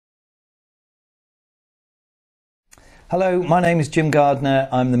Hello, my name is Jim Gardner.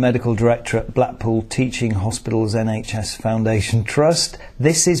 I'm the Medical Director at Blackpool Teaching Hospitals NHS Foundation Trust.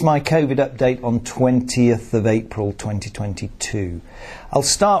 This is my COVID update on 20th of April 2022. I'll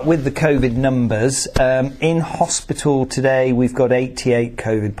start with the COVID numbers. In hospital today we've got 88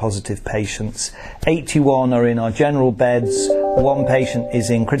 COVID positive patients. 81 are in our general beds, 1 patient is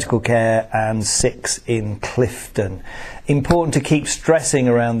in critical care and 6 in Clifton. Important to keep stressing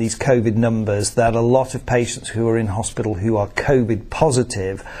around these COVID numbers that a lot of patients who are in hospital who are COVID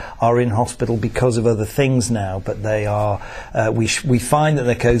positive are in hospital because of other things now, but they are, we find that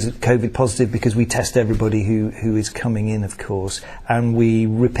they're COVID positive because we test everybody who is coming in, of course, and we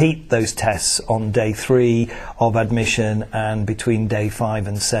repeat those tests on day 3 of admission and between day 5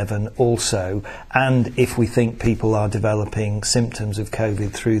 and 7 also, and if we think people are developing symptoms of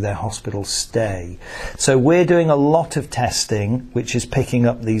COVID through their hospital stay. So we're doing a lot of testing, which is picking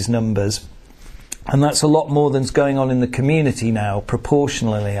up these numbers. And that's a lot more than's going on in the community now,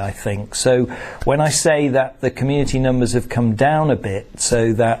 proportionally, I think. So when I say that the community numbers have come down a bit,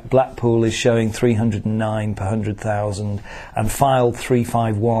 so that Blackpool is showing 309 per 100,000 and Fylde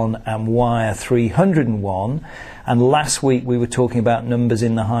 351 and Wyre 301, and last week we were talking about numbers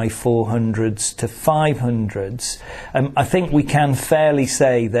in the high 400s to 500s. I think we can fairly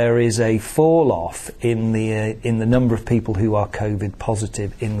say there is a fall off in the number of people who are COVID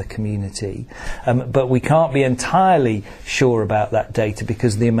positive in the community. But we can't be entirely sure about that data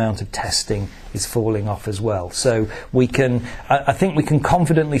because the amount of testing is falling off as well. So I think we can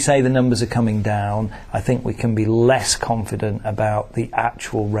confidently say the numbers are coming down. I think we can be less confident about the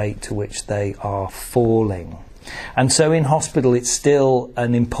actual rate to which they are falling. And so in hospital it's still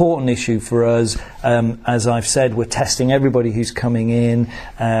an important issue for us. As I've said, we're testing everybody who's coming in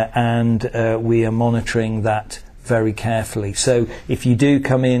and we are monitoring that very carefully. So if you do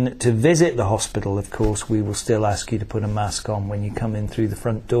come in to visit the hospital, of course, we will still ask you to put a mask on when you come in through the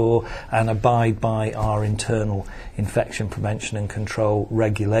front door and abide by our internal infection prevention and control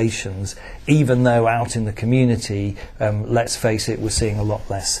regulations, even though out in the community, let's face it, we're seeing a lot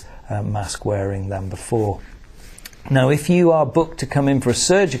less mask wearing than before. Now, if you are booked to come in for a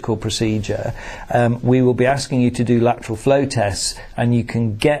surgical procedure, we will be asking you to do lateral flow tests, and you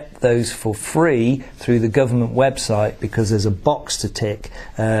can get those for free through the government website because there's a box to tick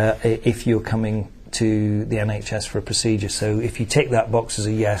if you're coming to the NHS for a procedure. So if you tick that box as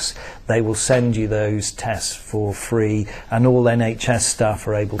a yes, they will send you those tests for free, and all NHS staff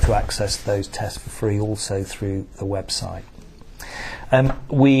are able to access those tests for free also through the website.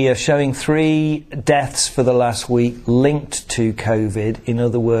 We are showing 3 deaths for the last week linked to COVID, in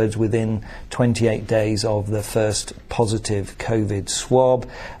other words, within 28 days of the first positive COVID swab.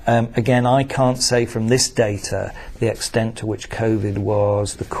 Again, I can't say from this data the extent to which COVID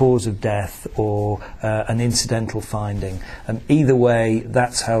was the cause of death or an incidental finding. Either way,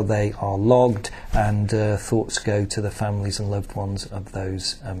 that's how they are logged, and thoughts go to the families and loved ones of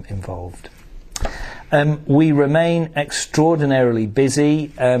those involved. We remain extraordinarily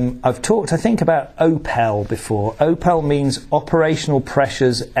busy. I've talked, I think, about OPEL before. OPEL means Operational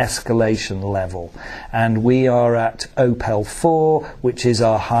Pressures Escalation Level, and we are at OPEL 4, which is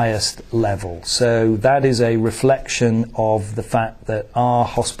our highest level. So that is a reflection of the fact that our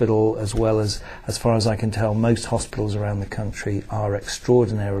hospital, as well as far as I can tell, most hospitals around the country are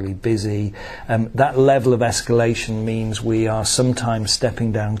extraordinarily busy. That level of escalation means we are sometimes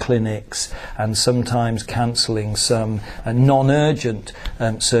stepping down clinics and sometimes cancelling some non-urgent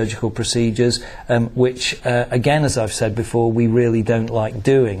surgical procedures, which again, as I've said before, we really don't like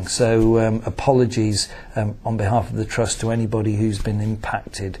doing. So apologies on behalf of the Trust to anybody who's been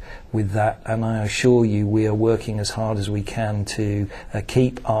impacted with that, and I assure you we are working as hard as we can to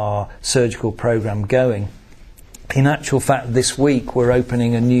keep our surgical programme going. In actual fact, this week we're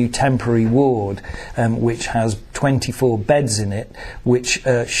opening a new temporary ward which has 24 beds in it, which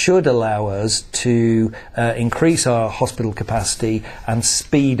should allow us to increase our hospital capacity and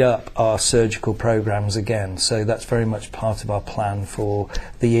speed up our surgical programmes again. So that's very much part of our plan for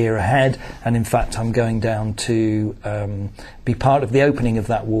the year ahead, and in fact I'm going down to be part of the opening of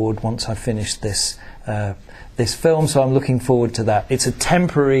that ward once I finish this film, so I'm looking forward to that. It's a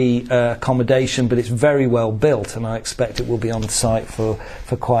temporary accommodation, but it's very well built, and I expect it will be on site for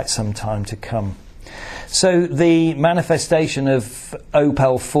quite some time to come. So the manifestation of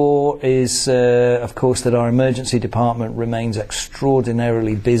OPEL 4 is, of course, that our emergency department remains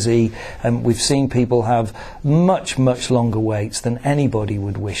extraordinarily busy. We've seen people have much longer waits than anybody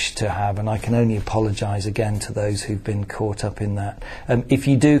would wish to have, and I can only apologise again to those who've been caught up in that. If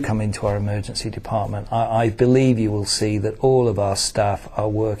you do come into our emergency department, I believe you will see that all of our staff are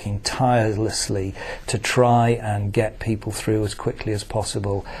working tirelessly to try and get people through as quickly as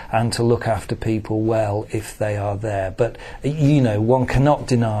possible and to look after people well if they are there. But you know, one cannot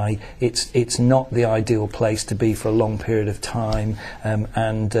deny it's not the ideal place to be for a long period of time,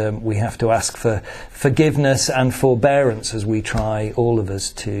 and we have to ask for forgiveness and forbearance as we try, all of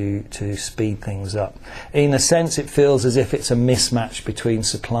us, to speed things up. In a sense, it feels as if it's a mismatch between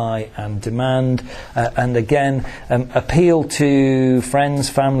supply and demand, and again, appeal to friends,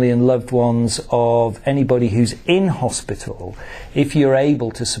 family and loved ones of anybody who's in hospital. If you're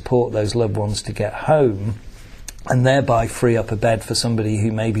able to support those loved ones to get home and thereby free up a bed for somebody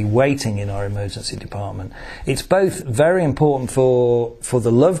who may be waiting in our emergency department. It's both very important for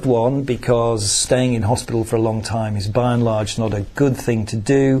the loved one, because staying in hospital for a long time is by and large not a good thing to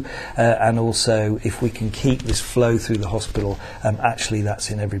do, and also if we can keep this flow through the hospital, actually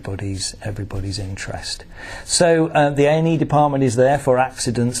that's in everybody's interest. So the A&E department is there for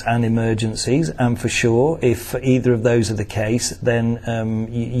accidents and emergencies, and for sure, if either of those are the case, then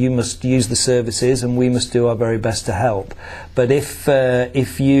you must use the services and we must do our very best to help. But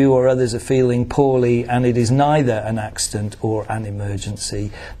if you or others are feeling poorly and it is neither an accident or an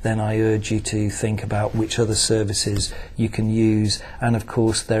emergency, then I urge you to think about which other services you can use. And of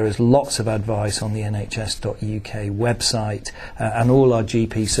course, there is lots of advice on the nhs.uk website, and all our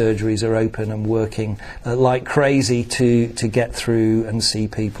GP surgeries are open and working like crazy to get through and see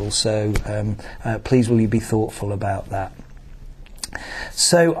people. So please will you be thoughtful about that.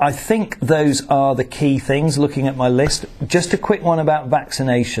 So I think those are the key things looking at my list. Just a quick one about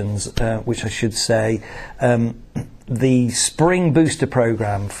vaccinations, which I should say. The spring booster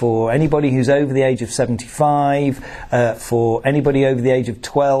programme for anybody who's over the age of 75, for anybody over the age of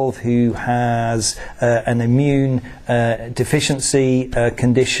 12 who has an immune deficiency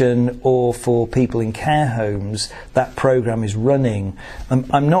condition, or for people in care homes, that programme is running.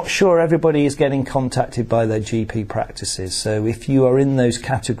 I'm not sure everybody is getting contacted by their GP practices, so if you are in those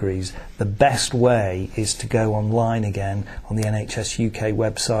categories, the best way is to go online again on the NHS UK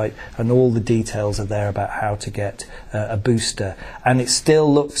website, and all the details are there about how to get a booster. And it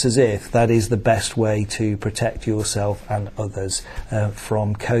still looks as if that is the best way to protect yourself and others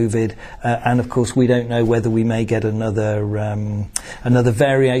from COVID. And of course, we don't know whether we may get another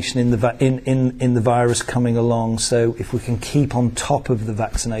variation in the virus coming along. So if we can keep on top of the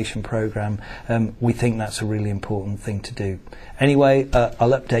vaccination programme, we think that's a really important thing to do. Anyway,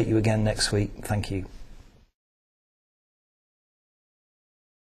 I'll update you again next week. Thank you.